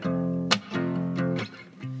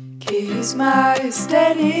Kiss My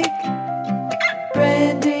Aesthetic.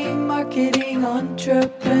 Branding, marketing,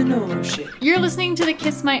 entrepreneurship. You're listening to the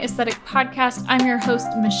Kiss My Aesthetic podcast. I'm your host,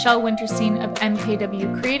 Michelle Winterstein of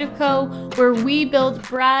MKW Creative Co., where we build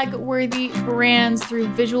brag-worthy brands through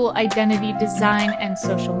visual identity design and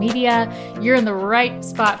social media. You're in the right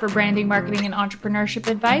spot for branding, marketing, and entrepreneurship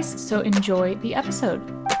advice, so enjoy the episode.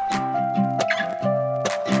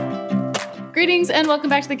 Greetings and welcome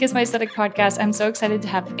back to the Kiss My Aesthetic podcast. I'm so excited to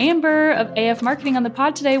have Amber of AF Marketing on the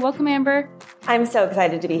pod today. Welcome, Amber. I'm so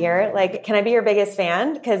excited to be here. Can I be your biggest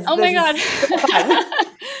fan? Because oh my God. So fun.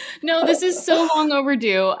 No, this is so long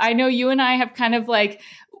overdue. I know you and I have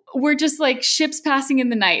we're just like ships passing in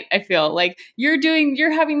the night. I feel like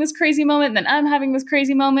you're having this crazy moment, and then I'm having this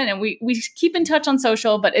crazy moment, and we keep in touch on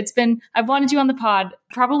social, but I've wanted you on the pod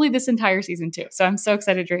probably this entire season too. So I'm so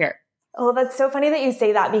excited you're here. Oh, that's so funny that you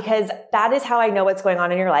say that, because that is how I know what's going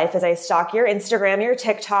on in your life. As I stalk your Instagram, your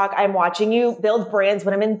TikTok, I'm watching you build brands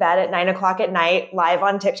when I'm in bed at 9:00 at night, live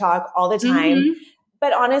on TikTok all the time. Mm-hmm.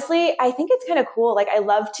 But honestly, I think it's kind of cool. I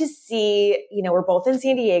love to see, we're both in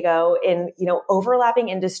San Diego in, overlapping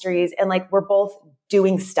industries, and we're both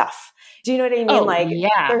doing stuff. Do you know what I mean?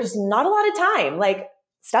 Yeah. There's not a lot of time.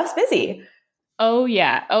 Stuff's busy. Oh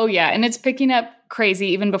yeah. And it's picking up crazy.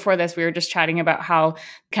 Even before this, we were just chatting about how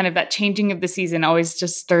kind of that changing of the season always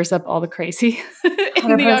just stirs up all the crazy in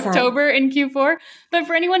 100%. the October in Q4. But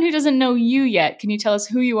for anyone who doesn't know you yet, can you tell us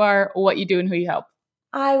who you are, what you do, and who you help?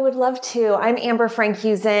 I would love to. I'm Amber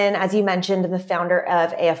Frankhusen, as you mentioned, and the founder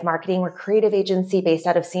of AF Marketing. We're a creative agency based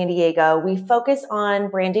out of San Diego. We focus on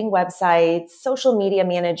branding websites, social media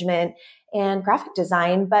management, and graphic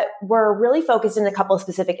design, but we're really focused in a couple of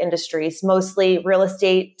specific industries, mostly real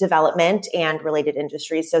estate development and related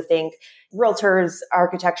industries. So think realtors,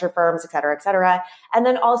 architecture firms, et cetera, et cetera. And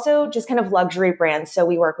then also just kind of luxury brands. So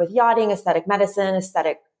we work with yachting, aesthetic medicine,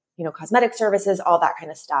 aesthetic cosmetic services, all that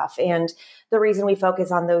kind of stuff. And the reason we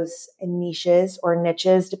focus on those niches or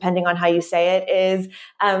niches, depending on how you say it, is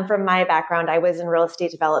from my background, I was in real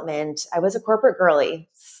estate development. I was a corporate girly,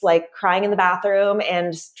 crying in the bathroom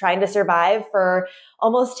and trying to survive for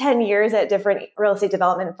almost 10 years at different real estate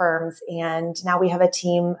development firms. And now we have a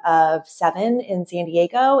team of 7 in San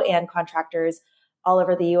Diego and contractors all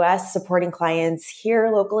over the US supporting clients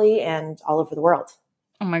here locally and all over the world.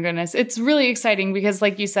 Oh my goodness. It's really exciting because,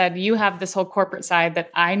 like you said, you have this whole corporate side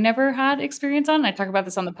that I never had experience on. I talk about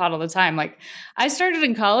this on the pod all the time. I started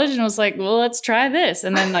in college and was like, well, let's try this.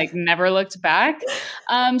 And then never looked back.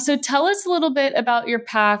 So tell us a little bit about your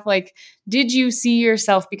path. Did you see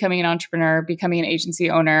yourself becoming an entrepreneur, becoming an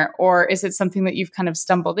agency owner, or is it something that you've kind of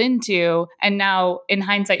stumbled into? And now in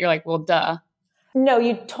hindsight, you're like, well, duh. No,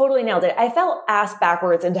 you totally nailed it. I fell ass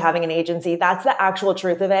backwards into having an agency. That's the actual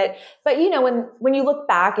truth of it. But when you look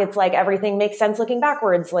back, it's everything makes sense looking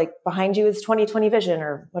backwards. Behind you is 20/20 vision,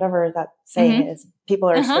 or whatever that saying is. People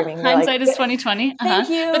are screaming. Hindsight is 20/20. Thank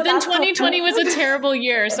you. But then 2020 was a terrible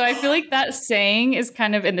year. So I feel like that saying is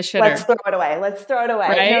kind of in the shitter. Let's throw it away.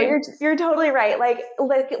 Right? No, you're totally right.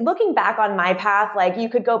 Looking back on my path, you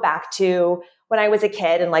could go back to when I was a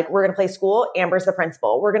kid and we're going to play school. Amber's the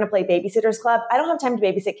principal. We're going to play Babysitters Club. I don't have time to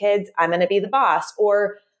babysit kids. I'm going to be the boss.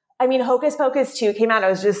 Or, Hocus Pocus 2 came out. I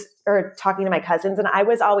was just talking to my cousins, and I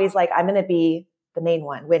was always I'm going to be the main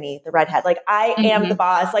one, Winnie, the redhead. I am the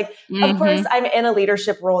boss. Of course I'm in a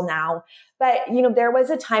leadership role now, but there was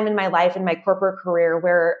a time in my life, in my corporate career,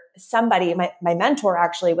 where somebody, my mentor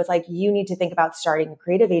actually was you need to think about starting a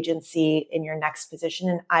creative agency in your next position.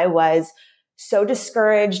 And I was so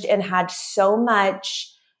discouraged and had so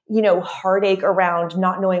much, heartache around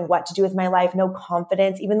not knowing what to do with my life, no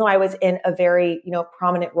confidence, even though I was in a very,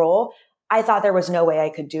 prominent role. I thought there was no way I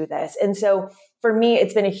could do this. And so for me,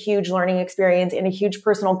 it's been a huge learning experience and a huge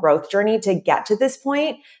personal growth journey to get to this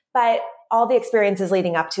point. But all the experiences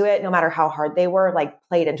leading up to it, no matter how hard they were,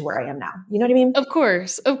 played into where I am now. You know what I mean? Of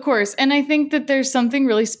course. And I think that there's something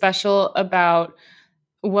really special about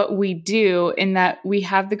what we do in that we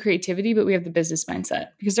have the creativity, but we have the business mindset,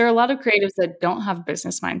 because there are a lot of creatives that don't have a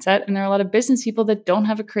business mindset, and there are a lot of business people that don't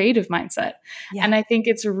have a creative mindset. Yeah. And I think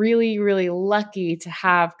it's really, really lucky to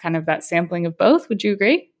have kind of that sampling of both. Would you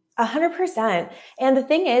agree? 100%. And the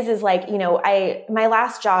thing is my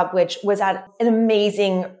last job, which was at an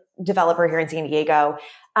amazing developer here in San Diego,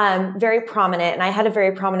 very prominent, and I had a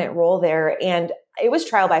very prominent role there. And it was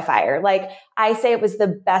trial by fire. I say it was the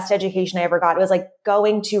best education I ever got. It was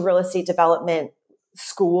going to real estate development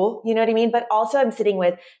school, you know what I mean? But also I'm sitting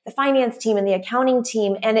with the finance team and the accounting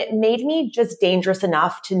team, and it made me just dangerous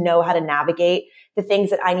enough to know how to navigate the things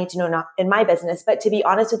that I need to know not in my business. But to be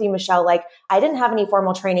honest with you, Michelle, like I didn't have any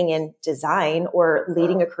formal training in design or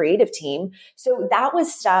leading a creative team. So that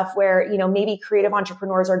was stuff where, maybe creative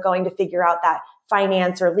entrepreneurs are going to figure out that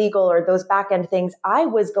finance or legal or those back end things. I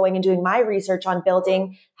was going and doing my research on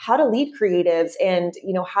building how to lead creatives and,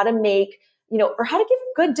 how to make, or how to give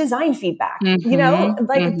good design feedback,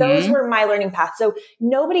 those were my learning paths. So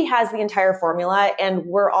nobody has the entire formula and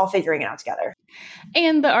we're all figuring it out together.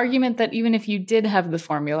 And the argument that even if you did have the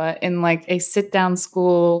formula in like a sit down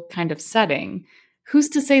school kind of setting, who's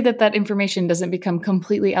to say that that information doesn't become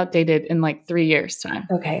completely outdated in like 3 years' time?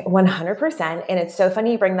 Okay, 100%. And it's so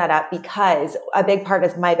funny you bring that up because a big part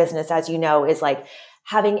of my business, as you know, is like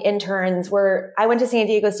having interns where I went to San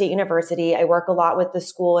Diego State University. I work a lot with the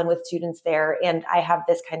school and with students there. And I have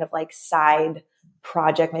this kind of like side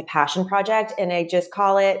project, my passion project. And I just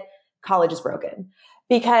call it College is Broken.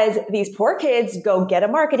 Because these poor kids go get a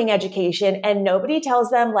marketing education and nobody tells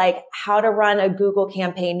them like how to run a Google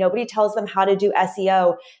campaign. Nobody tells them how to do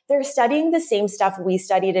SEO. They're studying the same stuff we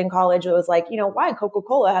studied in college. It was like, why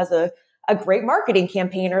Coca-Cola has a great marketing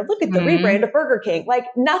campaign, or look at the rebrand of Burger King. Like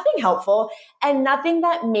nothing helpful and nothing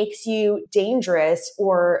that makes you dangerous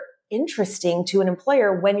or interesting to an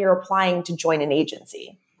employer when you're applying to join an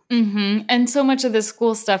agency. Mm-hmm. And so much of the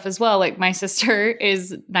school stuff as well. Like my sister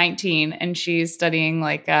is 19 and she's studying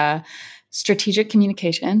like strategic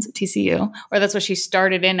communications at TCU, or that's what she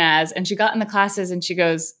started in as. And she got in the classes and she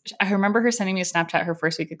goes, I remember her sending me a Snapchat her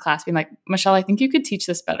first week of class being like, Michelle, I think you could teach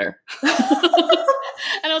this better.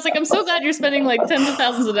 And I was like, I'm so glad you're spending like tens of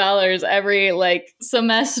thousands of dollars every like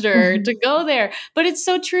semester to go there. But it's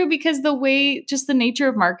so true because just the nature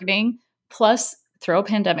of marketing, plus throw a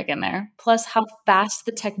pandemic in there, plus how fast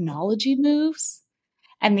the technology moves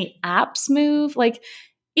and the apps move. Like,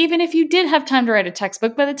 even if you did have time to write a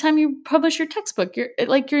textbook, by the time you publish your textbook, your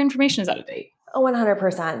information is out of date.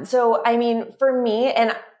 100%. So, I mean, for me,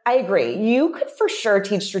 and I agree, you could for sure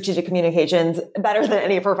teach strategic communications better than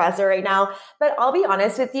any professor right now. But I'll be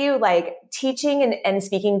honest with you, like teaching and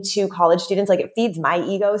speaking to college students, like it feeds my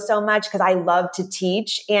ego so much because I love to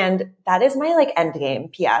teach. And that is my like end game.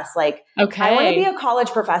 PS. Like, okay. I want to be a college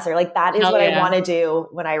professor. Like that is what I want to do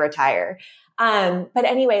when I retire. But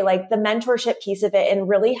anyway, like the mentorship piece of it and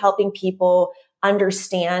really helping people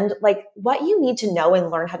understand like what you need to know and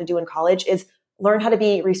learn how to do in college is learn how to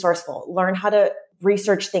be resourceful, learn how to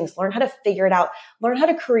research things, learn how to figure it out, learn how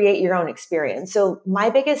to create your own experience. So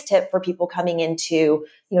my biggest tip for people coming into,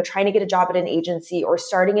 trying to get a job at an agency or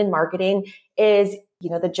starting in marketing is,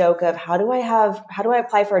 the joke of how do I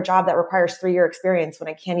apply for a job that requires 3-year experience when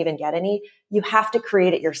I can't even get any? You have to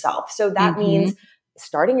create it yourself. So that means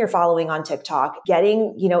starting your following on TikTok,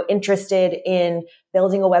 getting, interested in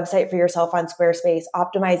building a website for yourself on Squarespace,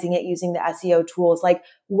 optimizing it using the SEO tools. Like,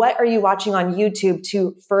 what are you watching on YouTube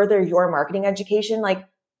to further your marketing education? Like,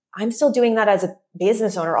 I'm still doing that as a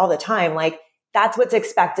business owner all the time. Like, that's what's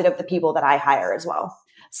expected of the people that I hire as well.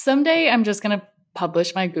 Someday I'm just going to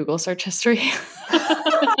publish my Google search history.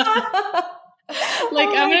 Like,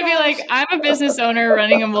 I'm going to be like, I'm a business owner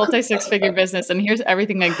running a multi-6-figure business, and here's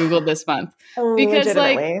everything I Googled this month. Because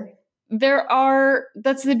like,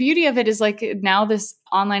 that's the beauty of it is like now this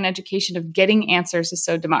online education of getting answers is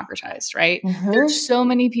so democratized, right? There's so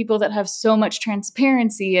many people that have so much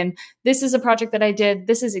transparency, and this is a project that I did.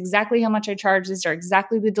 This is exactly how much I charge. These are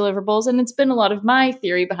exactly the deliverables. And it's been a lot of my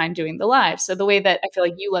theory behind doing the live. So the way that I feel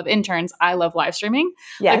like you love interns, I love live streaming.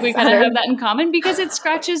 Yes, like we kind of have that in common because it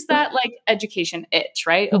scratches that like education itch,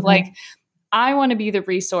 right? Of like, I want to be the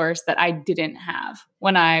resource that I didn't have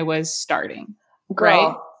when I was starting. Girl.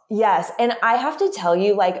 Right? Yes. And I have to tell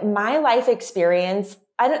you, like my life experience,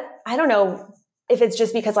 I don't know if it's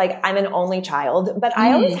just because like I'm an only child, but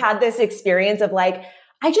I always had this experience of like,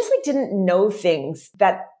 I just like didn't know things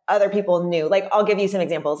that other people knew. Like, I'll give you some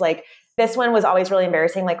examples. Like this one was always really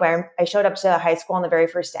embarrassing. Like when I showed up to high school on the very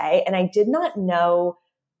first day and I did not know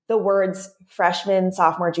the words freshman,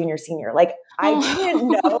 sophomore, junior, senior. Like I didn't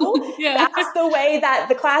know that's the way that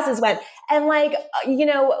the classes went. And like,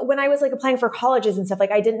 when I was like applying for colleges and stuff,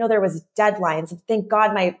 like I didn't know there was deadlines. Thank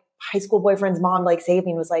God my high school boyfriend's mom like saved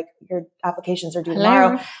me and was like, your applications are due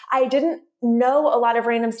tomorrow. I didn't know a lot of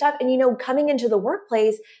random stuff. And, coming into the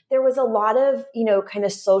workplace, there was a lot of, kind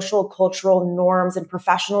of social, cultural norms and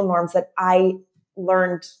professional norms that I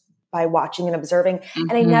learned by watching and observing.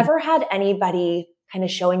 And I never had anybody kind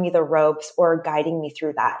of showing me the ropes or guiding me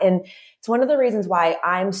through that. And it's one of the reasons why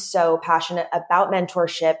I'm so passionate about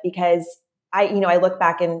mentorship because I look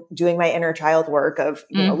back and doing my inner child work of,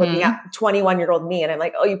 looking at 21-year-old me and I'm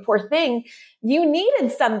like, oh, you poor thing, you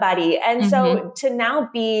needed somebody. And so to now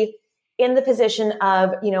be in the position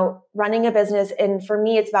of, running a business. And for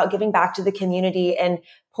me, it's about giving back to the community and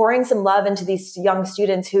pouring some love into these young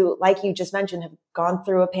students who, like you just mentioned, have gone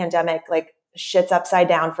through a pandemic, like shit's upside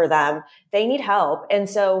down for them. They need help. And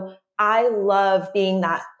so I love being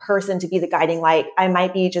that person to be the guiding light. I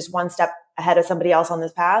might be just one step ahead of somebody else on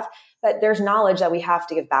this path, but there's knowledge that we have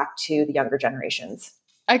to give back to the younger generations.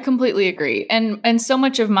 I completely agree. And so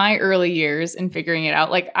much of my early years in figuring it out,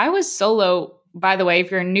 like I was solo. By the way, if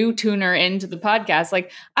you're a new tuner into the podcast, like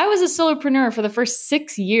I was a solopreneur for the first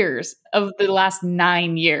 6 years of the last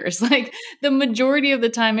 9 years. Like the majority of the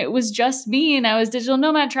time it was just me, and I was digital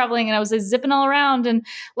nomad traveling, and I was like, zipping all around. And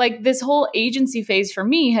like this whole agency phase for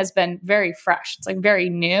me has been very fresh. It's like very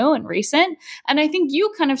new and recent. And I think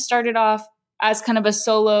you kind of started off as kind of a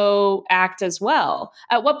solo act as well.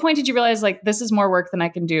 At what point did you realize like this is more work than I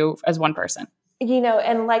can do as one person?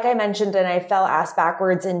 And like I mentioned, and I fell ass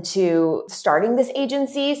backwards into starting this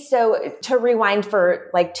agency. So to rewind for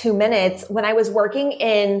like 2 minutes, when I was working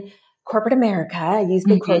in corporate America, I use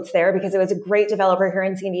big quotes there because it was a great developer here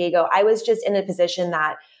in San Diego. I was just in a position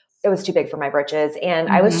that it was too big for my britches, and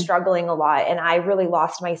I was struggling a lot, and I really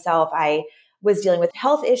lost myself. I was dealing with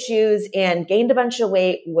health issues and gained a bunch of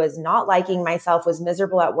weight, was not liking myself, was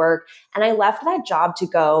miserable at work. And I left that job to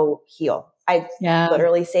go heal. I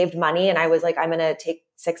literally saved money, and I was like, I'm going to take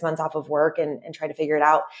 6 months off of work and try to figure it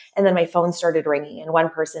out. And then my phone started ringing, and one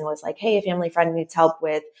person was like, hey, a family friend needs help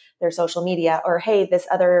with their social media, or hey, this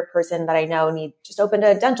other person that I know just opened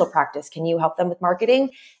a dental practice. Can you help them with marketing?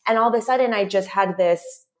 And all of a sudden I just had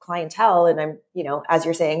this clientele, and I'm, as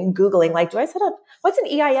you're saying, Googling, like, do I set up, what's an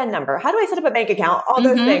EIN number? How do I set up a bank account? All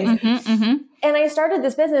those things. And I started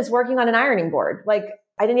this business working on an ironing board. Like,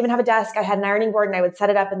 I didn't even have a desk. I had an ironing board, and I would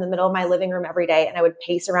set it up in the middle of my living room every day. And I would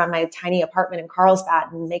pace around my tiny apartment in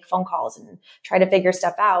Carlsbad and make phone calls and try to figure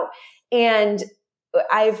stuff out. And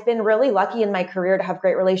I've been really lucky in my career to have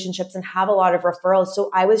great relationships and have a lot of referrals.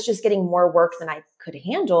 So I was just getting more work than I could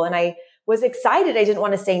handle. And I was excited. I didn't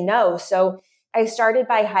want to say no. So I started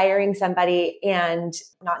by hiring somebody and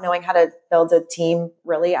not knowing how to build a team.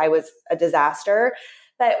 Really, I was a disaster.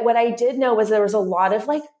 But what I did know was there was a lot of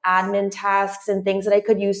like admin tasks and things that I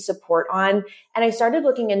could use support on. And I started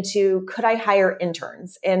looking into, could I hire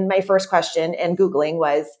interns? And my first question and Googling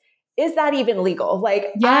was, is that even legal? Like,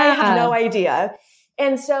 I have no idea.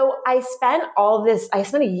 And so I spent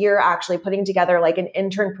a year actually putting together like an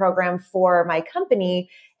intern program for my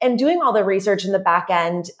company and doing all the research in the back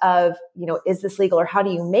end of, is this legal, or how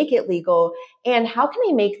do you make it legal? And how can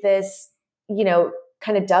I make this,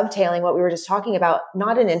 kind of dovetailing what we were just talking about,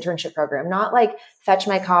 not an internship program, not like fetch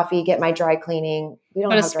my coffee, get my dry cleaning. We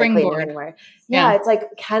don't have dry cleaning anymore. Yeah. It's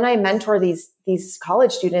like, can I mentor these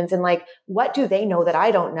college students, and like, what do they know that I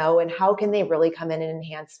don't know? And how can they really come in and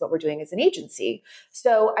enhance what we're doing as an agency?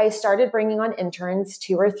 So I started bringing on interns,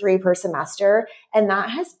 2 or 3 per semester. And that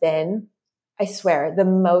has been, I swear, the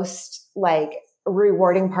most like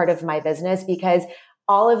rewarding part of my business, because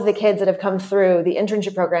all of the kids that have come through the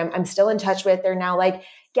internship program, I'm still in touch with. They're now like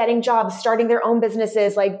getting jobs, starting their own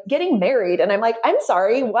businesses, like getting married. And I'm like, I'm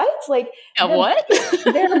sorry, what? Like, what?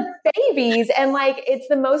 They're babies. And like, it's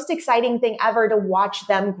the most exciting thing ever to watch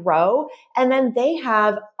them grow. And then they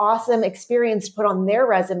have awesome experience to put on their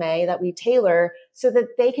resume that we tailor so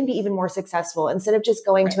that they can be even more successful instead of just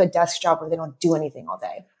going to a desk job where they don't do anything all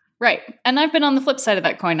day. Right. And I've been on the flip side of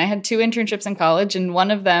that coin. I had 2 internships in college, and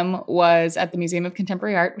one of them was at the Museum of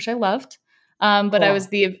Contemporary Art, which I loved. But cool. I was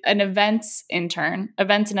an events and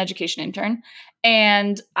education intern.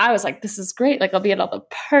 And I was like, this is great. Like, I'll be at all the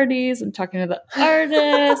parties and talking to the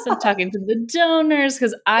artists and talking to the donors,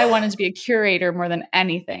 because I wanted to be a curator more than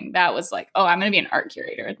anything. That was like, oh, I'm going to be an art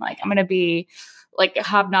curator. And like, I'm going to be like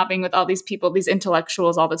hobnobbing with all these people, these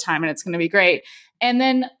intellectuals all the time, and it's going to be great. And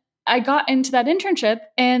then I got into that internship,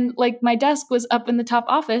 and like my desk was up in the top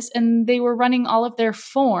office, and they were running all of their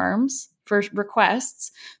forms for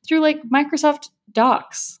requests through like Microsoft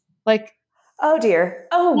Docs. Like, oh dear.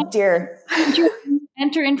 You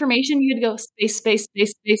enter information, you had to go space.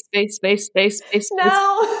 No,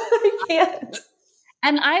 I can't.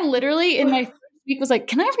 And I literally in my week was like,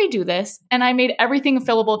 can I redo this? And I made everything a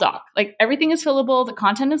fillable doc. Like, everything is fillable. The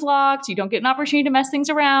content is locked. You don't get an opportunity to mess things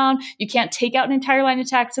around. You can't take out an entire line of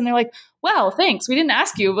text. And they're like, well, thanks. We didn't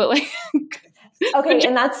ask you, but like. Okay.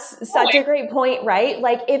 And that's such a great point, right?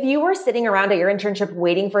 Like, if you were sitting around at your internship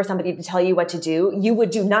waiting for somebody to tell you what to do, you would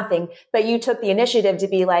do nothing, but you took the initiative to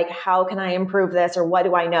be like, how can I improve this? Or what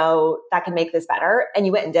do I know that can make this better? And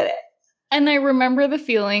you went and did it. And I remember the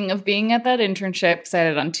feeling of being at that internship, because I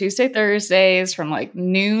had it on Tuesday, Thursdays from like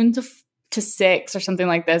noon to to 6 or something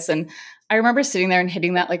like this. And I remember sitting there and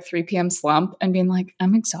hitting that like 3 p.m. slump and being like,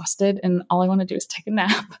 I'm exhausted and all I want to do is take a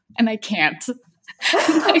nap and I can't.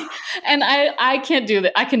 And I can't do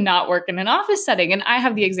that. I cannot work in an office setting. And I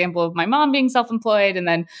have the example of my mom being self-employed, and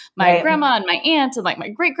then my grandma and my aunt and like my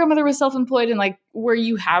great grandmother was self-employed, and like where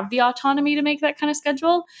you have the autonomy to make that kind of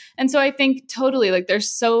schedule. And so I think totally like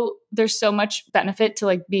there's so much benefit to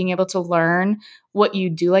like being able to learn what you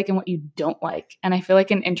do like and what you don't like. And I feel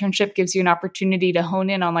like an internship gives you an opportunity to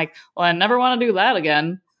hone in on like, well, I never want to do that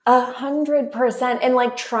again. 100%. And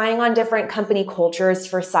like trying on different company cultures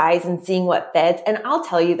for size and seeing what fits. And I'll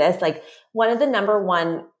tell you this, like one of the number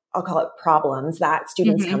one, I'll call it problems that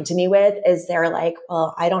students come to me with is they're like,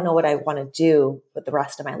 well, I don't know what I want to do with the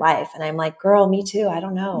rest of my life. And I'm like, girl, me too. I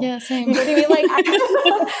don't know. Yeah, same. You know what I mean? Like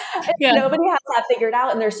nobody has that figured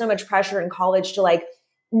out. And there's so much pressure in college to like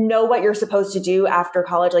know what you're supposed to do after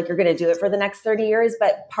college. Like you're going to do it for the next 30 years.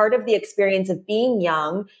 But part of the experience of being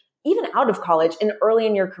young, even out of college and early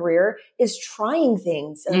in your career, is trying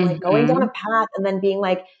things and like going down a path and then being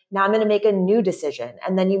like, now I'm going to make a new decision.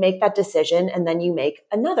 And then you make that decision and then you make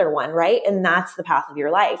another one, right? And that's the path of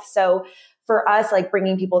your life. So for us, like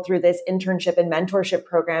bringing people through this internship and mentorship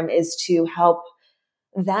program is to help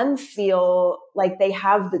them feel like they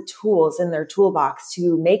have the tools in their toolbox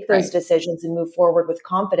to make those decisions and move forward with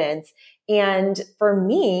confidence. And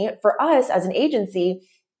for us as an agency,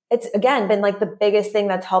 it's again been like the biggest thing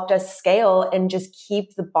that's helped us scale and just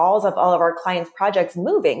keep the balls of all of our clients' projects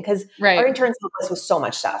moving, because our interns help us with so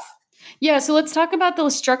much stuff. Yeah. So let's talk about the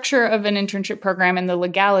structure of an internship program and the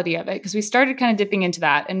legality of it, because we started kind of dipping into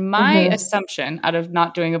that. And my assumption, out of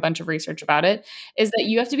not doing a bunch of research about it, is that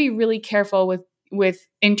you have to be really careful with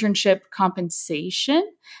internship compensation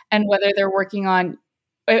and whether they're working on,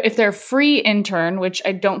 if they're free intern, which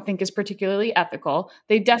I don't think is particularly ethical,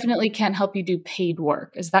 they definitely can't help you do paid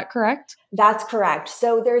work. Is that correct? That's correct.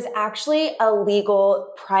 So there's actually a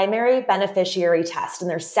legal primary beneficiary test, and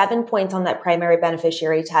there's 7 points on that primary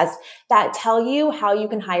beneficiary test that tell you how you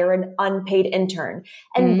can hire an unpaid intern.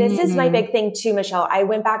 And this is my big thing too, Michelle. I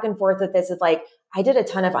went back and forth with this of like, I did a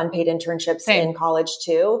ton of unpaid internships in college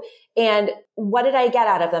too. And what did I get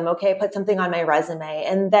out of them? Okay, I put something on my resume,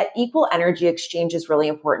 and that equal energy exchange is really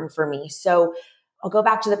important for me. So I'll go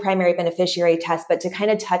back to the primary beneficiary test, but to kind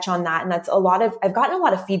of touch on that, and I've gotten a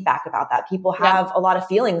lot of feedback about that. People have a lot of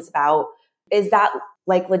feelings about, is that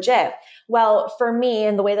like legit? Well, for me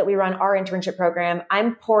and the way that we run our internship program,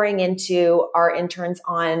 I'm pouring into our interns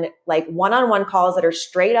on like one-on-one calls that are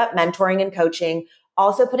straight up mentoring and coaching,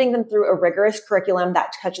 also putting them through a rigorous curriculum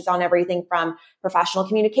that touches on everything from professional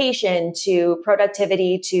communication to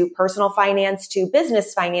productivity to personal finance to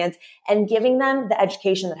business finance, and giving them the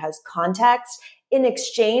education that has context in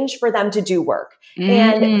exchange for them to do work.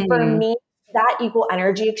 And for me, that equal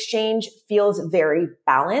energy exchange feels very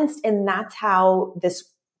balanced. And that's how this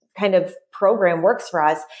kind of program works for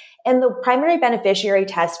us. And the primary beneficiary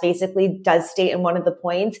test basically does state in one of the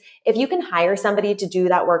points, if you can hire somebody to do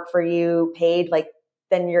that work for you paid, like,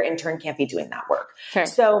 then your intern can't be doing that work. Sure.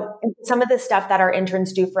 So some of the stuff that our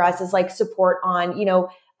interns do for us is like support on,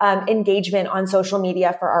 engagement on social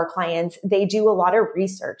media for our clients. They do a lot of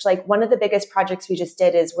research. Like one of the biggest projects we just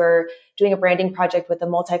did is we're doing a branding project with a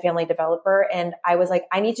multifamily developer. And I was like,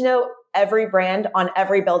 I need to know every brand on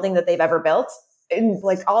every building that they've ever built in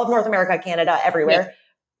like all of North America, Canada, everywhere. Yeah.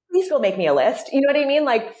 Please go make me a list. You know what I mean?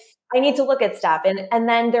 Like I need to look at stuff. And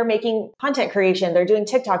then they're making content creation. They're doing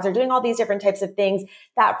TikToks. They're doing all these different types of things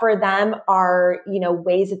that for them are,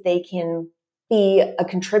 ways that they can be a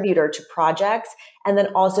contributor to projects. And then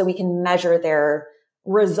also we can measure their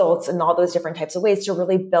results in all those different types of ways to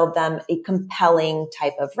really build them a compelling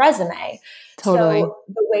type of resume. Totally. So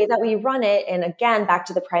the way that we run it, and again, back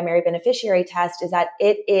to the primary beneficiary test, is that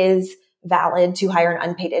it is valid to hire an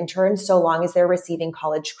unpaid intern so long as they're receiving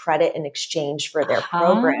college credit in exchange for their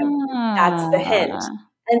program. That's the hint.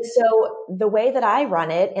 And so the way that I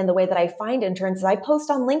run it and the way that I find interns is I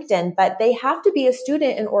post on LinkedIn, but they have to be a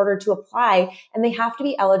student in order to apply, and they have to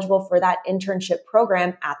be eligible for that internship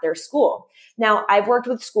program at their school. Now, I've worked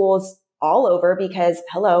with schools all over because,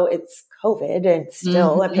 it's COVID and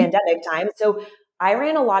still a pandemic time. So I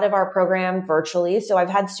ran a lot of our program virtually. So I've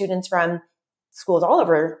had students from schools all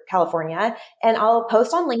over California, and I'll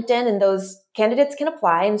post on LinkedIn and those candidates can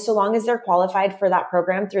apply. And so long as they're qualified for that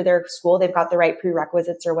program through their school, they've got the right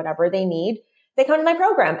prerequisites or whatever they need, they come to my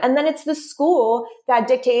program. And then it's the school that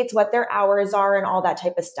dictates what their hours are and all that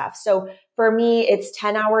type of stuff. So for me, it's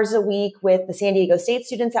 10 hours a week with the San Diego State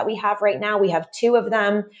students that we have right now. We have 2 of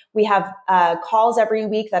them. We have calls every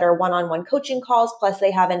week that are one-on-one coaching calls. Plus they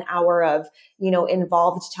have an hour of,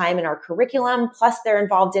 involved time in our curriculum. Plus they're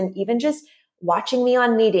involved in even just watching me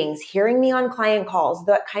on meetings, hearing me on client calls,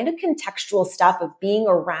 that kind of contextual stuff of being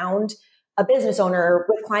around a business owner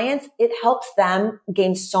with clients. It helps them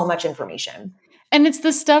gain so much information. And it's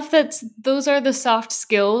the stuff those are the soft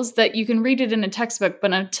skills that you can read it in a textbook,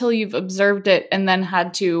 but until you've observed it and then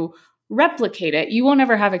had to replicate it, you won't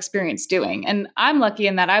ever have experience doing. And I'm lucky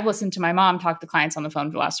in that I've listened to my mom talk to clients on the phone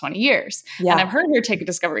for the last 20 years. Yeah. And I've heard her take a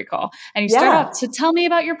discovery call. And you start off to tell me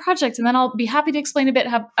about your project. And then I'll be happy to explain a bit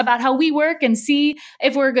about how we work and see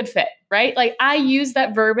if we're a good fit, right? Like I use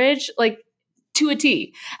that verbiage like to a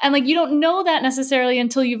T. And like you don't know that necessarily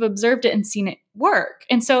until you've observed it and seen it work.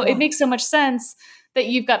 And so it makes so much sense that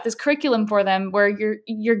you've got this curriculum for them where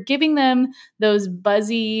you're giving them those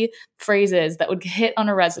buzzy phrases that would hit on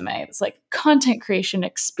a resume. It's like content creation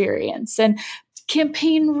experience and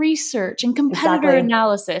campaign research and competitor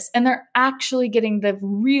analysis. And they're actually getting the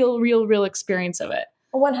real experience of it.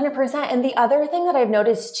 100%. And the other thing that I've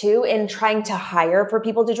noticed too in trying to hire for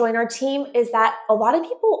people to join our team is that a lot of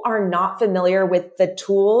people are not familiar with the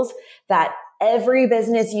tools that every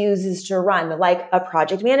business uses to run, like a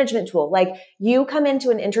project management tool. Like you come into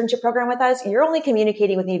an internship program with us, you're only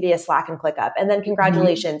communicating with me via Slack and ClickUp. And then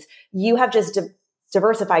congratulations, you have just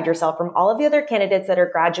diversified yourself from all of the other candidates that are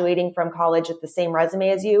graduating from college with the same resume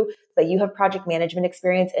as you, but you have project management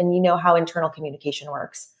experience and you know how internal communication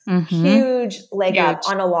works. Huge leg up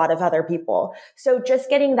on a lot of other people. So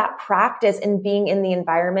just getting that practice and being in the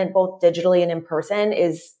environment, both digitally and in person,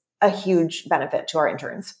 is a huge benefit to our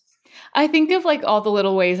interns. I think of like all the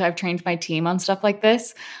little ways I've trained my team on stuff like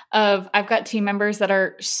this. I've got team members that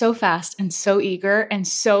are so fast and so eager and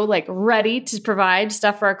so like ready to provide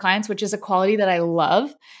stuff for our clients, which is a quality that I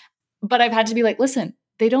love. But I've had to be like, listen,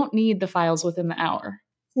 they don't need the files within the hour.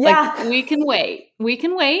 Yeah. Like we can wait.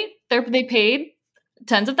 They paid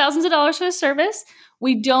tens of thousands of dollars for the service.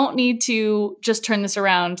 We don't need to just turn this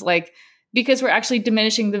around because we're actually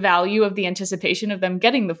diminishing the value of the anticipation of them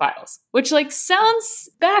getting the files, which like sounds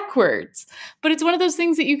backwards, but it's one of those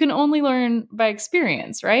things that you can only learn by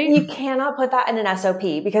experience, right? You cannot put that in an SOP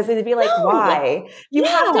because it'd be like, why? You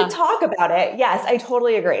have to talk about it. Yes, I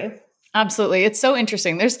totally agree. Absolutely. It's so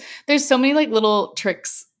interesting. There's so many like little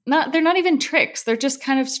tricks. They're not even tricks. They're just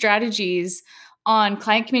kind of strategies on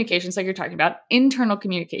client communications, like you're talking about, internal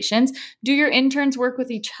communications. Do your interns work with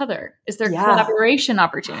each other? Is there collaboration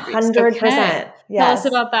opportunities? 100%. Okay. Yes. Tell us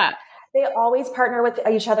about that. They always partner with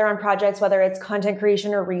each other on projects, whether it's content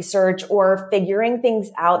creation or research or figuring things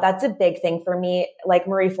out. That's a big thing for me. Like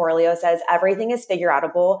Marie Forleo says, everything is figure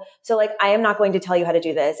outable. So like, I am not going to tell you how to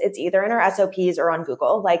do this. It's either in our SOPs or on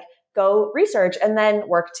Google. Like, go research and then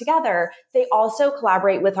work together. They also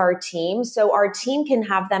collaborate with our team. So our team can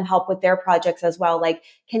have them help with their projects as well. Like,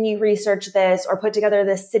 can you research this or put together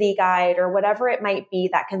this city guide or whatever it might be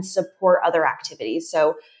that can support other activities.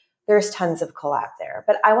 So there's tons of collab there.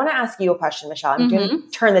 But I want to ask you a question, Michelle. I'm going to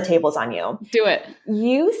turn the tables on you. Do it.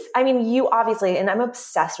 You obviously, and I'm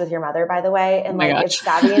obsessed with your mother, by the way. And if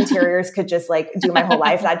Savvy Interiors could just like do my whole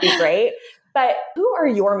life, that'd be great. But who are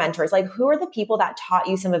your mentors? Like, who are the people that taught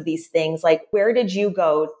you some of these things? Like, where did you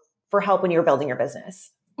go for help when you were building your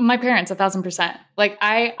business? My parents, 1,000%. Like,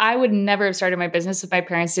 I would never have started my business if my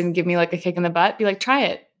parents didn't give me like a kick in the butt. Be like, try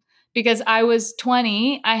it. Because I was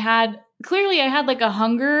 20. I had like a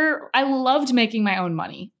hunger. I loved making my own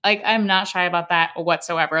money. Like, I'm not shy about that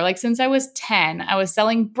whatsoever. Like, since I was 10, I was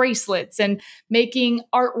selling bracelets and making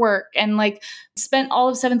artwork and like spent all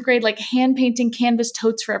of 7th grade, like hand painting canvas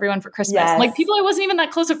totes for everyone for Christmas. Yes. Like people I wasn't even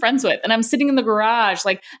that close of friends with. And I'm sitting in the garage,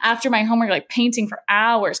 like after my homework, like painting for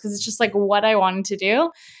hours. Cause it's just like what I wanted to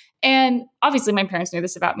do. And obviously my parents knew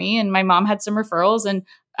this about me and my mom had some referrals and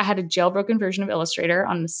I had a jailbroken version of Illustrator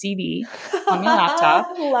on the CD on my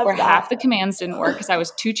laptop where half the commands didn't work because I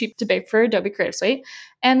was too cheap to pay for Adobe Creative Suite.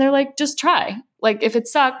 And they're like, just try. Like, if it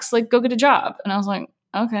sucks, like, go get a job. And I was like,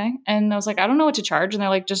 okay. And I was like, I don't know what to charge. And they're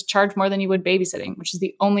like, just charge more than you would babysitting, which is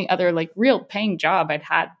the only other like real paying job I'd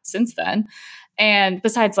had since then. And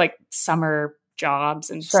besides like summer jobs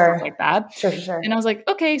and stuff like that. Sure. And I was like,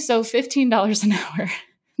 okay, so $15 an hour.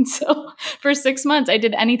 So for 6 months, I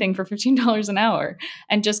did anything for $15 an hour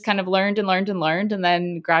and just kind of learned and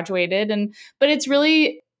then graduated. But it's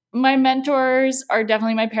really my mentors are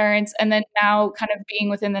definitely my parents. And then now kind of being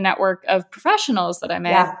within the network of professionals that I'm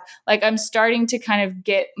in, Yeah. like I'm starting to kind of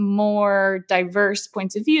get more diverse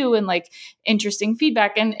points of view and like interesting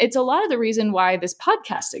feedback. And it's a lot of the reason why this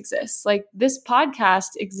podcast exists. Like this podcast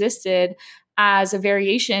existed as a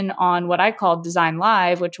variation on what I called Design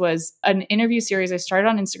Live, which was an interview series I started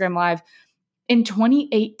on Instagram Live in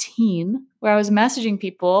 2018, where I was messaging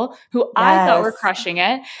people who I thought were Yes. crushing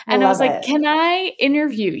it. I And I was love like, it. can I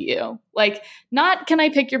interview you? Like, not can I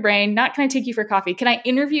pick your brain? Not can I take you for coffee? Can I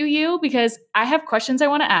interview you? Because I have questions I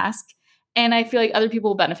want to ask. And I feel like other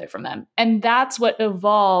people will benefit from them. And that's what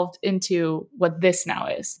evolved into what this now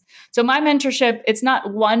is. So my mentorship, it's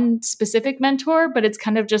not one specific mentor, but it's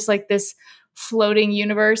kind of just like this floating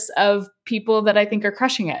universe of people that I think are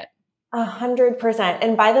crushing it. 100%.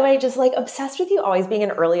 And by the way, just like obsessed with you always being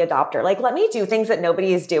an early adopter. Like, let me do things that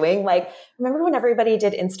nobody is doing. Like, remember when everybody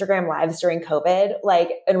did Instagram lives during COVID? Like,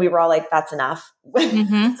 and we were all like, that's enough.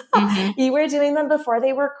 You were doing them before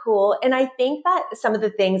they were cool. And I think that some of the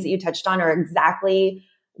things that you touched on are exactly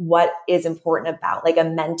what is important about like a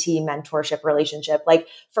mentee mentorship relationship. Like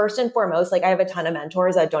first and foremost, like I have a ton of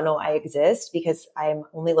mentors that don't know I exist because I'm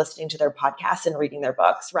only listening to their podcasts and reading their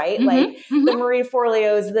books, right? Like the Marie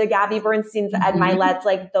Forleos, the Gabby Bernsteins, the Ed Milet's,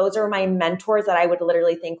 like those are my mentors that I would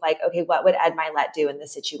literally think like, okay, what would Ed Milet do in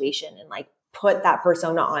this situation? And like put that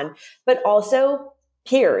persona on, but also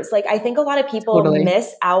peers. Like I think a lot of people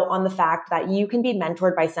miss out on the fact that you can be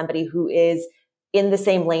mentored by somebody who is in the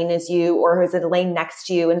same lane as you or who's in a lane next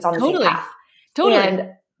to you and it's on the same path.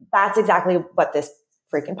 And that's exactly what this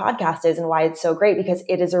freaking podcast is and why it's so great because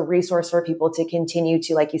it is a resource for people to continue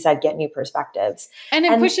to, like you said, get new perspectives. And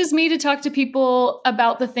it pushes me to talk to people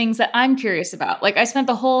about the things that I'm curious about. Like I spent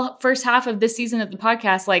the whole first half of this season of the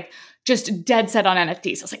podcast, like just dead set on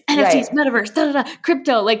NFTs. I was like, NFTs, metaverse,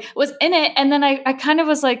 crypto, like was in it. And then I kind of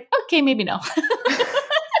was like, okay, maybe no.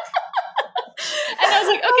 And I was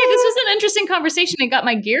like, okay, this was an interesting conversation. It got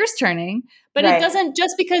my gears turning, but it doesn't,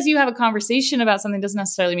 just because you have a conversation about something doesn't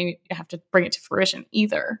necessarily mean you have to bring it to fruition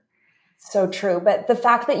either. So true. But the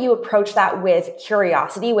fact that you approach that with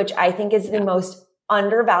curiosity, which I think is the most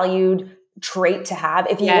undervalued trait to have.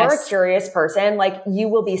 If you are a curious person, like you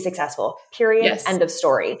will be successful, period, end of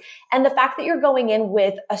story. And the fact that you're going in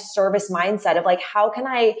with a service mindset of like, how can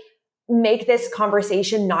I make this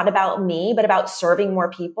conversation not about me, but about serving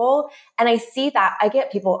more people. And I see that I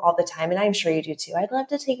get people all the time, and I'm sure you do too. I'd love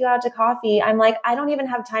to take you out to coffee. I'm like, I don't even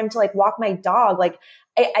have time to like walk my dog. Like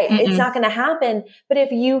it's not going to happen. But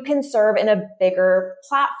if you can serve in a bigger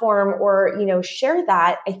platform or, you know, share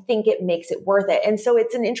that, I think it makes it worth it. And so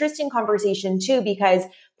it's an interesting conversation too, because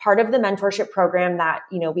part of the mentorship program that,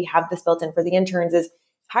 you know, we have this built in for the interns is,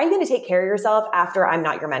 how are you going to take care of yourself after I'm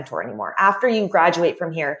not your mentor anymore? After you graduate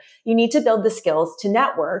from here, you need to build the skills to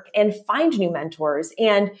network and find new mentors.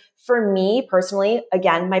 And for me personally,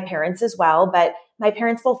 again, my parents as well, but my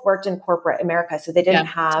parents both worked in corporate America. So they didn't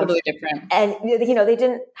have totally different. And, you know, they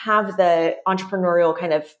didn't have the entrepreneurial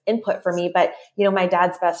kind of input for me, but, you know, my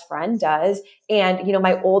dad's best friend does. And, you know,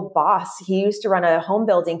 my old boss, he used to run a home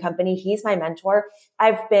building company. He's my mentor.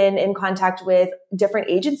 I've been in contact with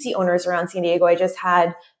different agency owners around San Diego. I just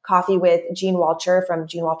had coffee with Jean Walcher from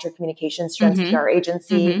Jean Walcher Communications, Trends PR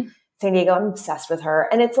agency, San Diego. I'm obsessed with her.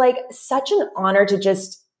 And it's like such an honor to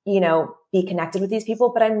just, you know, be connected with these people,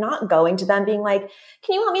 but I'm not going to them being like,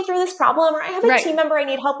 can you help me through this problem? Or I have a team member I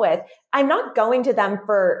need help with. I'm not going to them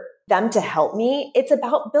for them to help me. It's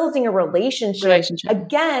about building a relationship.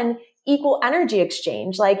 Again, equal energy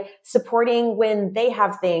exchange, like supporting when they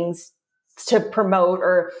have things to promote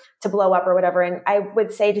or to blow up or whatever. And I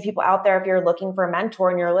would say to people out there, if you're looking for a mentor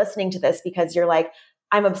and you're listening to this because you're like,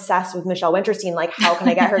 I'm obsessed with Michelle Winterstein. Like, how can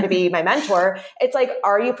I get her to be my mentor? It's like,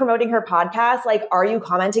 are you promoting her podcast? Like, are you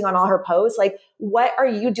commenting on all her posts? Like, what are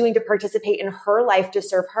you doing to participate in her life to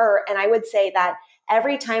serve her? And I would say that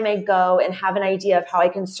every time I go and have an idea of how I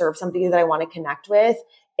can serve somebody that I want to connect with,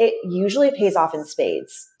 it usually pays off in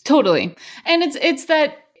spades. Totally. And it's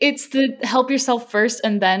the help yourself first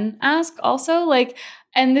and then ask also. Like,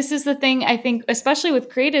 and this is the thing, I think, especially with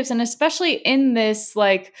creatives and especially in this,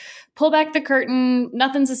 like, pull back the curtain,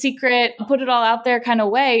 nothing's a secret, put it all out there kind of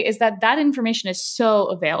way, is that information is so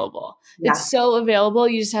available. Yeah. It's so available.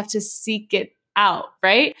 You just have to seek it out.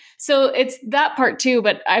 Right. So it's that part too.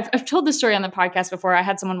 But I've told this story on the podcast before. I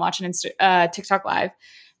had someone watch an TikTok live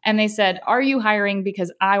and they said, are you hiring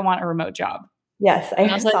because I want a remote job? Yes,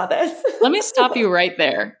 I saw this. Let me stop you right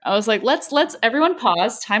there. I was like, let's everyone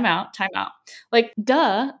pause, time out. Like,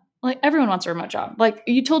 duh. Like everyone wants a remote job. Like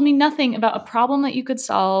you told me nothing about a problem that you could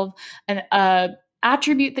solve, an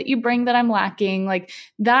attribute that you bring that I'm lacking. Like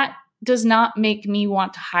that does not make me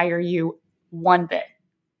want to hire you one bit.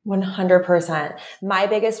 100%. My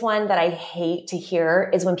biggest one that I hate to hear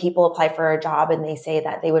is when people apply for a job and they say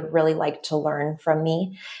that they would really like to learn from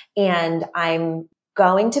me. And I'm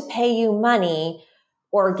going to pay you money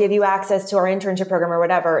or give you access to our internship program or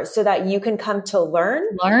whatever so that you can come to learn.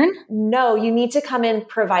 No, you need to come in,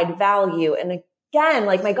 provide value. And again,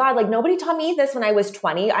 like, my God, like, nobody taught me this when I was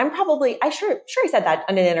 20. I'm sure I said that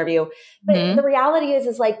in an interview, but the reality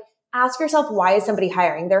is like, ask yourself, why is somebody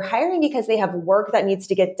hiring? They're hiring because they have work that needs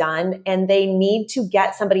to get done and they need to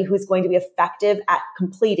get somebody who's going to be effective at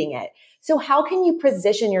completing it. So how can you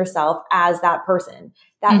position yourself as that person?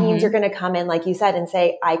 That means you're going to come in, like you said, and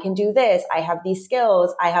say, I can do this. I have these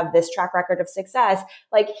skills. I have this track record of success.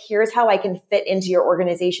 Like, here's how I can fit into your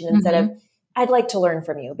organization instead of, I'd like to learn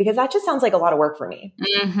from you, because that just sounds like a lot of work for me.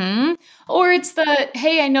 Or it's the,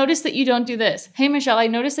 hey, I noticed that you don't do this. Hey, Michelle, I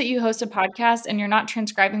noticed that you host a podcast and you're not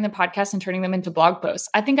transcribing the podcast and turning them into blog posts.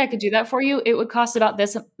 I think I could do that for you. It would cost about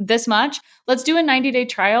this much. Let's do a 90-day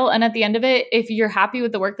trial. And at the end of it, if you're happy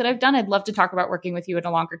with the work that I've done, I'd love to talk about working with you in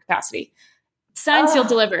a longer capacity. Signed, sealed,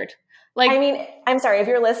 delivered. Like, I mean, I'm sorry, if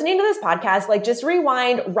you're listening to this podcast, like, just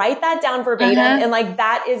rewind, write that down verbatim. And like,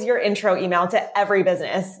 that is your intro email to every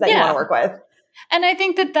business that you want to work with. And I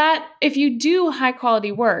think that if you do high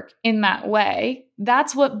quality work in that way,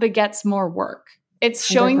 that's what begets more work. It's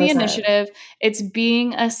showing 100%. The initiative. It's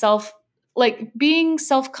being being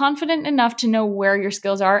self-confident enough to know where your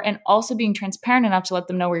skills are, and also being transparent enough to let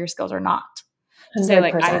them know where your skills are not. To say,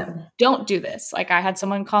 like, I don't do this. Like, I had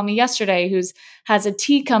someone call me yesterday has a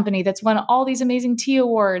tea company that's won all these amazing tea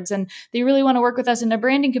awards, and they really want to work with us in a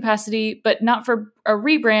branding capacity, but not for a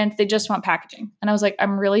rebrand. They just want packaging. And I was like,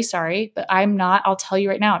 I'm really sorry, but I'll tell you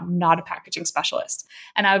right now, I'm not a packaging specialist.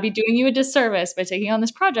 And I would be doing you a disservice by taking on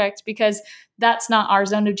this project, because that's not our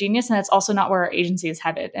zone of genius. And that's also not where our agency is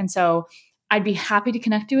headed. And so I'd be happy to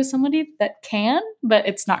connect you with somebody that can, but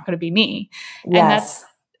it's not going to be me. Yes. And that's,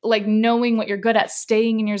 like, knowing what you're good at,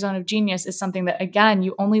 staying in your zone of genius is something that, again,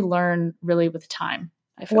 you only learn really with time.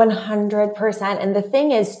 I feel 100%. And the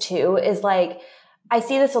thing is too, is like, I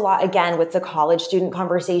see this a lot again with the college student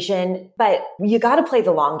conversation, but you got to play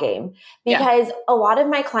the long game, because a lot of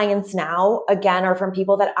my clients now, again, are from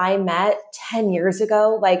people that I met 10 years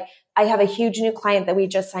ago. Like, I have a huge new client that we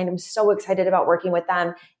just signed. I'm so excited about working with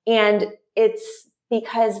them. And it's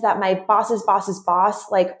because that my boss's boss,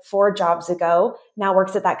 like 4 jobs ago, now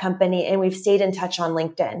works at that company, and we've stayed in touch on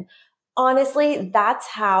LinkedIn. Honestly, that's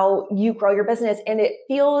how you grow your business. And it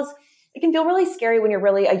can feel really scary when you're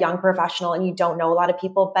really a young professional and you don't know a lot of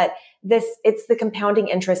people, but it's the compounding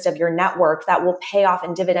interest of your network that will pay off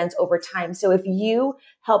in dividends over time. So if you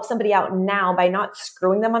help somebody out now by not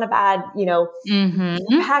screwing them on a bad,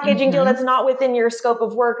 packaging deal that's not within your scope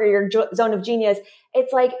of work or your zone of genius,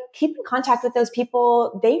 it's like, keep in contact with those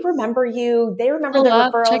people. They remember you. They remember the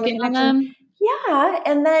referral. Check in on them. Yeah.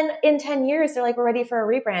 And then in 10 years, they're like, we're ready for a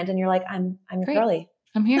rebrand. And you're like, I'm girly.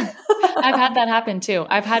 I'm here. I've had that happen too.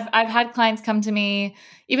 I've had clients come to me,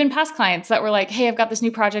 even past clients that were like, hey, I've got this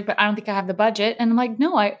new project, but I don't think I have the budget. And I'm like,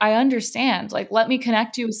 no, I understand. Like, let me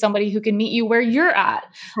connect you with somebody who can meet you where you're at.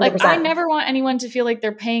 100%. Like, I never want anyone to feel like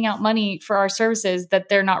they're paying out money for our services that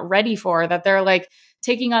they're not ready for, that they're like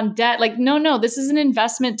taking on debt. Like, no, this is an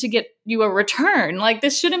investment to get you a return. Like,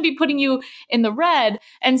 this shouldn't be putting you in the red.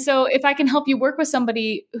 And so if I can help you work with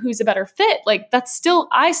somebody who's a better fit, like,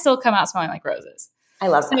 I still come out smelling like roses. I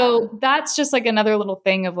love that. So that's just like another little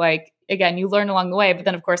thing of like, again, you learn along the way, but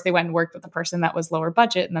then of course they went and worked with a person that was lower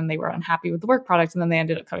budget, and then they were unhappy with the work product, and then they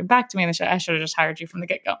ended up coming back to me and they said, I should have just hired you from the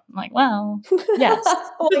get-go. I'm like, well, yes.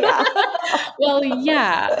 Well,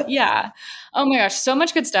 yeah. Oh my gosh, so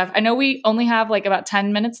much good stuff. I know we only have like about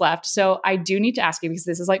 10 minutes left, so I do need to ask you, because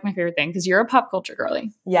this is like my favorite thing, because you're a pop culture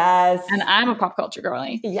girly. Yes. And I'm a pop culture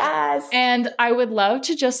girly. Yes. And I would love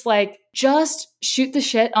to just shoot the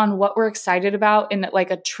shit on what we're excited about in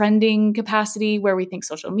like a trending capacity, where we think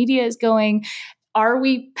social media is going. Are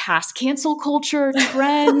we past cancel culture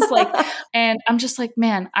trends? And I'm just like,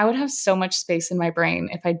 man, I would have so much space in my brain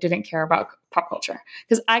if I didn't care about pop culture,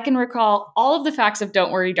 because I can recall all of the facts of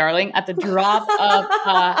Don't Worry, Darling at the drop of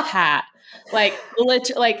a hat. Like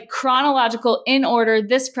chronological in order.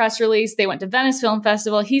 This press release, they went to Venice Film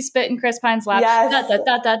Festival. He spit in Chris Pine's lap. Yes.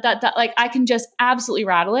 Like, I can just absolutely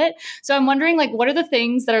rattle it. So I'm wondering, like, what are the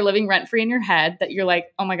things that are living rent free in your head that you're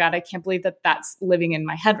like, oh my God, I can't believe that that's living in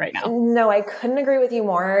my head right now? No, I couldn't agree with you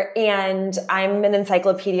more. And I'm an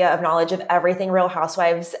encyclopedia of knowledge of everything Real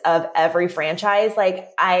Housewives of every franchise. Like,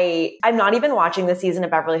 I'm not even watching the season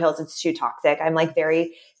of Beverly Hills. It's too toxic. I'm like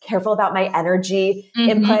very careful about my energy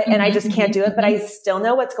input and I just can't do it, but I still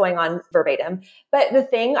know what's going on verbatim. But the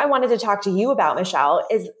thing I wanted to talk to you about, Michelle,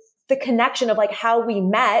 is the connection of like how we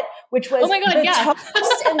met, which was the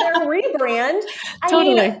Toast and their rebrand. I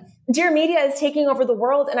mean, Dear Media is taking over the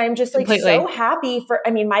world. And I'm just like so happy for,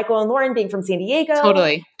 Michael and Lauren being from San Diego.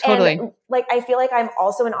 Totally. And like, I feel like I'm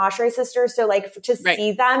also an Oshry sister. So like to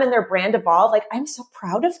see them and their brand evolve, like I'm so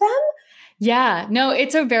proud of them. Yeah, no,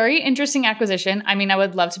 it's a very interesting acquisition. I mean, I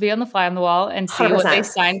would love to be on the fly on the wall and see 100%. What they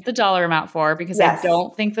signed the dollar amount for, because I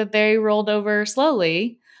don't think that they rolled over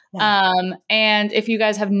slowly. Yeah. And if you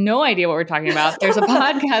guys have no idea what we're talking about, there's a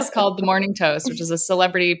podcast called The Morning Toast, which is a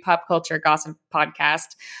celebrity pop culture gossip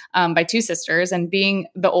podcast by two sisters. And being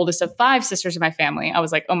the oldest of 5 sisters in my family, I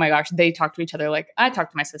was like, oh my gosh, they talk to each other like I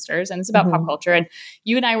talk to my sisters, and it's about pop culture. And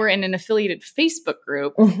you and I were in an affiliated Facebook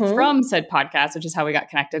group from said podcast, which is how we got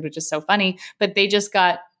connected, which is so funny. But they just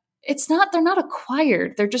got they're not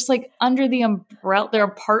acquired. They're just like under the umbrella. They're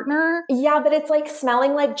a partner. Yeah, but it's like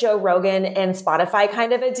smelling like Joe Rogan and Spotify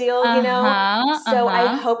kind of a deal, you know? So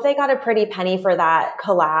I hope they got a pretty penny for that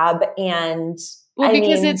collab. And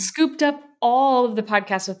because it scooped up all of the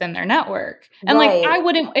podcasts within their network. And like, I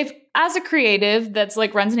wouldn't, if as a creative that's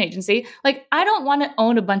like runs an agency, like I don't want to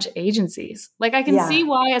own a bunch of agencies. Like I can see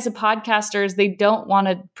why as a podcasters, they don't want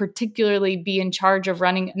to particularly be in charge of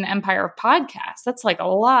running an empire of podcasts. That's like a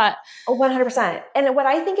lot. 100%. And what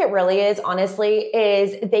I think it really is, honestly,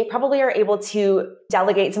 is they probably are able to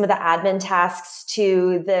delegate some of the admin tasks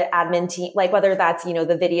to the admin team, like whether that's, you know,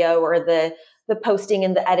 the video or the posting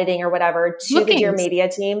and the editing or whatever to the Dear Media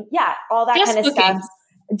team. Yeah. All that kind of stuff.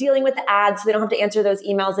 Dealing with the ads, so they don't have to answer those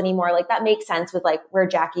emails anymore. Like that makes sense with like where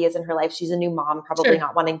Jackie is in her life. She's a new mom, probably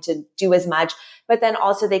not wanting to do as much, but then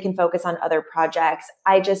also they can focus on other projects.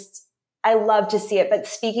 I love to see it. But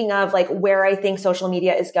speaking of like where I think social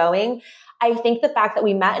media is going, I think the fact that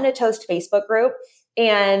we met in a Toast Facebook group,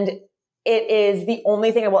 and it is the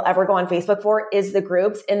only thing I will ever go on Facebook for is the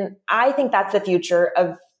groups. And I think that's the future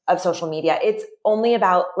of social media. It's only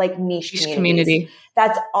about like niche community.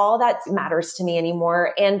 That's all that matters to me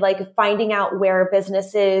anymore. And like finding out where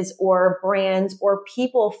businesses or brands or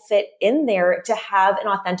people fit in there to have an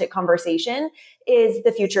authentic conversation is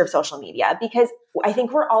the future of social media, because I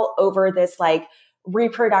think we're all over this like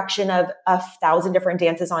reproduction of 1,000 different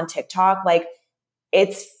dances on TikTok. Like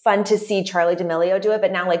it's fun to see Charli D'Amelio do it,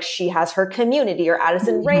 but now like she has her community, or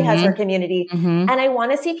Addison Rae has her community. And I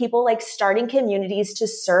want to see people like starting communities to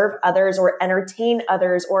serve others or entertain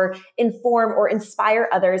others or inform or inspire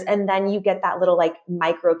others. And then you get that little like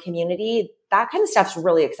micro community. That kind of stuff's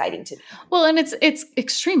really exciting to me. Well, and it's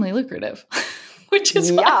extremely lucrative. Which is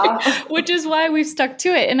why we've stuck to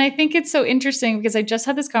it. And I think it's so interesting because I just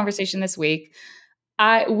had this conversation this week.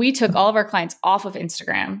 We took all of our clients off of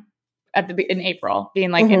Instagram in April,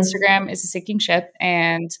 being like Instagram is a sinking ship,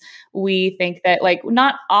 and we think that like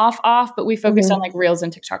not off, but we focus on like Reels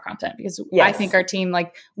and TikTok content, because I think our team,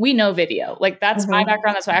 like we know video, like that's my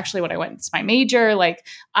background. That's actually what I went. It's my major. Like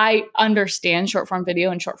I understand short form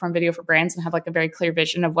video and short form video for brands, and have like a very clear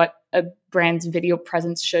vision of what a brand's video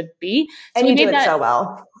presence should be. So and you do it so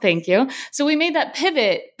well. Thank you. So we made that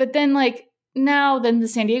pivot, but then like then the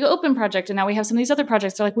San Diego Open project, and now we have some of these other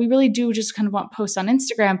projects. So like we really do just kind of want posts on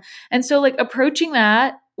Instagram. And so like approaching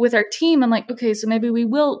that with our team, I'm like, okay, so maybe we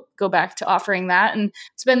will go back to offering that. And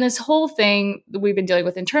it's been this whole thing that we've been dealing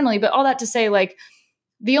with internally. But all that to say, like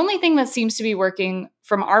the only thing that seems to be working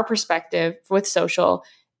from our perspective with social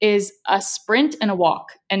is a sprint and a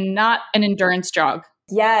walk, and not an endurance jog.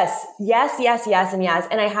 Yes. And yes.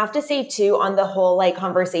 And I have to say too, on the whole like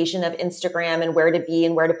conversation of Instagram and where to be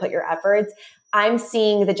and where to put your efforts, I'm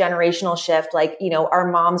seeing the generational shift. Like, you know,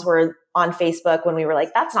 our moms were on Facebook when we were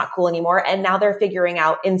like, that's not cool anymore. And now they're figuring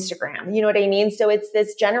out Instagram. You know what I mean? So it's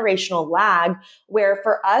this generational lag where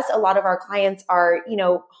for us, a lot of our clients are, you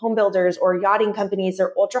know, home builders or yachting companies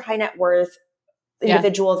or ultra high net worth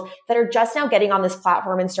individuals that are just now getting on this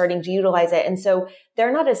platform and starting to utilize it. And so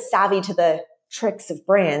they're not as savvy to the tricks of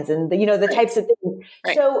brands and the types of things.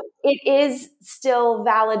 Right. So it is still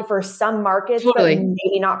valid for some markets, but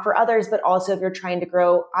maybe not for others. But also if you're trying to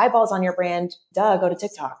grow eyeballs on your brand, go to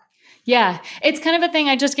TikTok. Yeah. It's kind of a thing.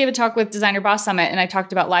 I just gave a talk with Designer Boss Summit, and I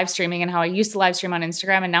talked about live streaming and how I used to live stream on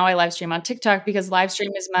Instagram, and now I live stream on TikTok because live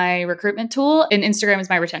stream is my recruitment tool and Instagram is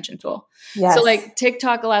my retention tool. Yes. So like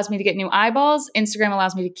TikTok allows me to get new eyeballs. Instagram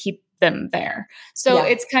allows me to keep them there. So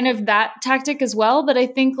it's kind of that tactic as well. But I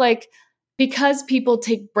think like, because people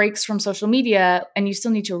take breaks from social media and you still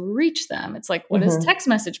need to reach them. It's like, what does text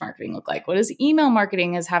message marketing look like? What is email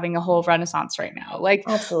marketing is having a whole renaissance right now? Like,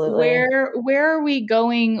 absolutely. Where are we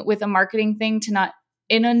going with a marketing thing to not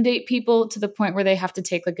inundate people to the point where they have to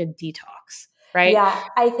take like a detox. Right? Yeah,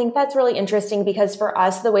 I think that's really interesting because for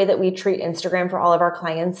us, the way that we treat Instagram for all of our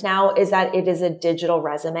clients now is that it is a digital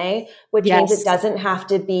resume, which means it doesn't have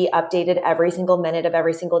to be updated every single minute of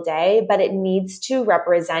every single day, but it needs to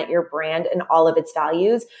represent your brand and all of its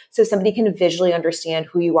values so somebody can visually understand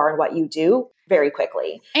who you are and what you do very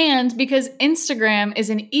quickly. And because Instagram is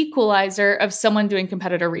an equalizer of someone doing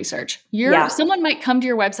competitor research. Someone might come to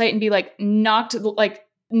your website and be like knocked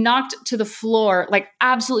to the floor, like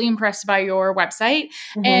absolutely impressed by your website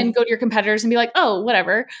and go to your competitors and be like, oh,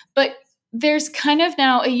 whatever. But there's kind of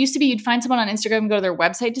now, it used to be you'd find someone on Instagram and go to their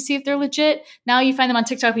website to see if they're legit. Now you find them on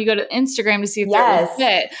TikTok, you go to Instagram to see if they're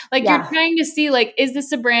legit. Like you're trying to see like, is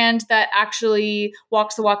this a brand that actually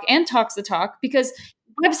walks the walk and talks the talk? Because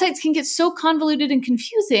websites can get so convoluted and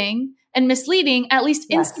confusing and misleading. At least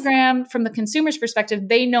Instagram, from the consumer's perspective,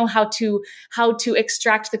 they know how to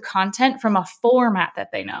extract the content from a format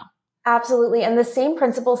that they know. Absolutely. And the same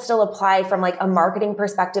principles still apply from like a marketing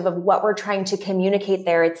perspective of what we're trying to communicate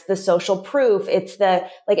there. It's the social proof. It's the,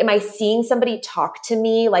 like, am I seeing somebody talk to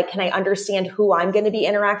me? Like, can I understand who I'm going to be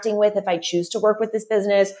interacting with if I choose to work with this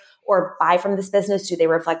business or buy from this business? Do they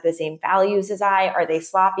reflect the same values as I? Are they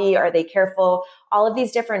sloppy? Are they careful? All of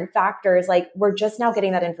these different factors, like we're just now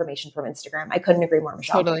getting that information from Instagram. I couldn't agree more,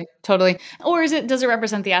 Michelle. Totally. Or does it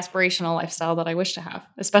represent the aspirational lifestyle that I wish to have,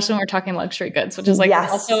 especially when we're talking luxury goods, which is like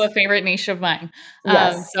also a favorite niche of mine.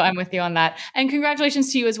 So I'm with you on that. And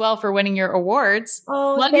congratulations to you as well for winning your awards.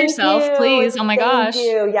 Oh, plug yourself, please. Oh my gosh. Thank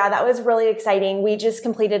you. Yeah, that was really exciting. We just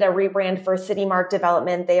completed a rebrand for City Mark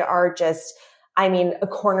Development. They are just, a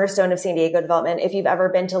cornerstone of San Diego development. If you've ever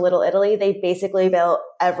been to Little Italy, they basically built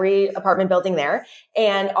every apartment building there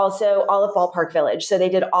and also all of Ballpark Village. So they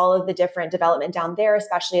did all of the different development down there,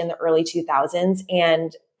 especially in the early 2000s.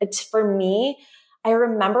 And for me, I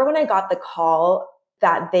remember when I got the call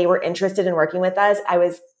that they were interested in working with us, I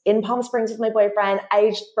was in Palm Springs with my boyfriend. I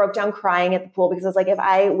just broke down crying at the pool because I was like, if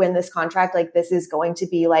I win this contract, like this is going to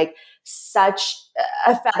be like such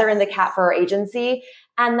a feather in the cap for our agency.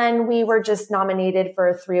 And then we were just nominated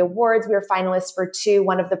for 3 awards. We were finalists for 2,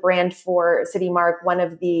 one of the brand for City Mark, one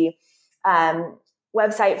of the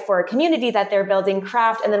website for a community that they're building,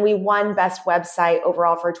 Craft. And then we won best website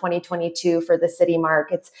overall for 2022 for the City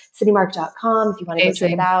Mark. It's citymark.com if you want to go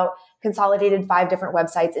check it out. Consolidated 5 different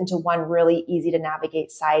websites into one really easy to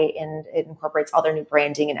navigate site, and it incorporates all their new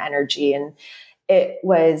branding and energy. And it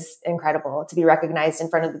was incredible to be recognized in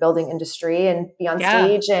front of the building industry and be on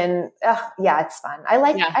stage. And it's fun. I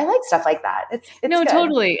like stuff like that. It's good.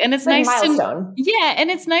 Totally. And it's nice milestone. And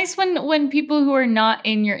it's nice when people who are not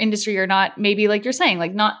in your industry are not, maybe like you're saying,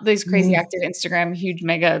 like not these crazy active Instagram, huge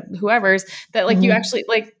mega whoever's, that like you actually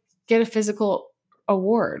like get a physical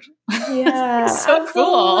award. Yeah. So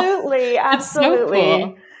absolutely. Cool. Absolutely. So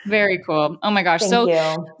cool. Very cool. Oh my gosh. Thank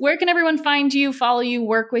you. Where can everyone find you, follow you,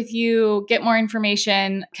 work with you, get more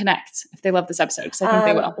information, connect if they love this episode? Because I think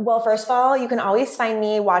they will. Well, first of all, you can always find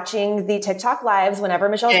me watching the TikTok lives whenever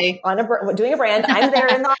Michelle's doing a brand. I'm there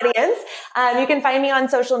in the audience. You can find me on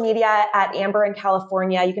social media at Amber in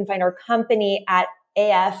California. You can find our company at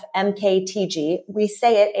AFMKTG. We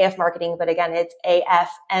say it AF Marketing, but again, it's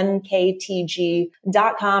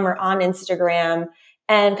AFMKTG.com or on Instagram.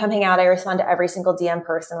 And come hang out. I respond to every single DM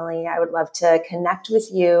personally. I would love to connect with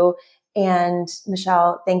you. And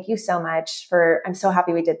Michelle, thank you so much I'm so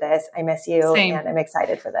happy we did this. I miss you. Same. And I'm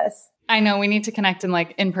excited for this. I know we need to connect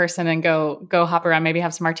in person and go hop around, maybe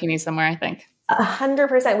have some martinis somewhere, I think.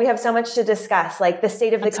 100%. We have so much to discuss, like the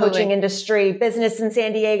state of the coaching industry, business in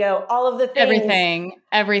San Diego, all of the things.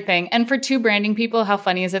 Everything. And for 2 branding people, how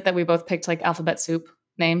funny is it that we both picked like alphabet soup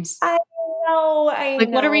names? I know. Like,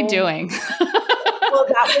 what are we doing? Well,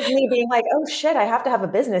 that was me being like, oh shit, I have to have a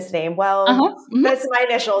business name. Well, that's my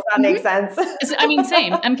initials. That makes sense.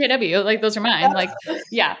 Same. MKW. Like those are mine. Like,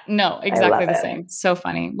 exactly the same. So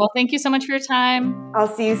funny. Well, thank you so much for your time. I'll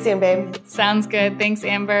see you soon, babe. Sounds good. Thanks,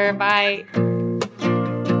 Amber. Bye.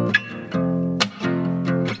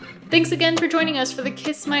 Thanks again for joining us for the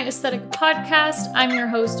Kiss My Aesthetic podcast. I'm your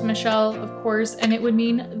host, Michelle, of course, and it would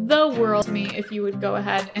mean the world to me if you would go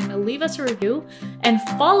ahead and leave us a review and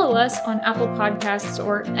follow us on Apple Podcasts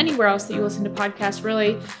or anywhere else that you listen to podcasts,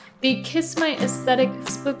 really. The Kiss My Aesthetic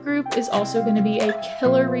Facebook group is also going to be a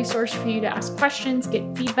killer resource for you to ask questions,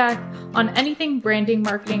 get feedback on anything branding,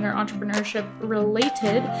 marketing, or entrepreneurship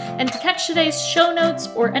related. And to catch today's show notes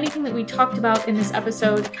or anything that we talked about in this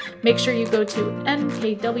episode, make sure you go to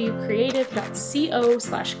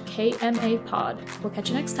mkwcreative.co/KMA pod. We'll catch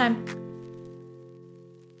you next time.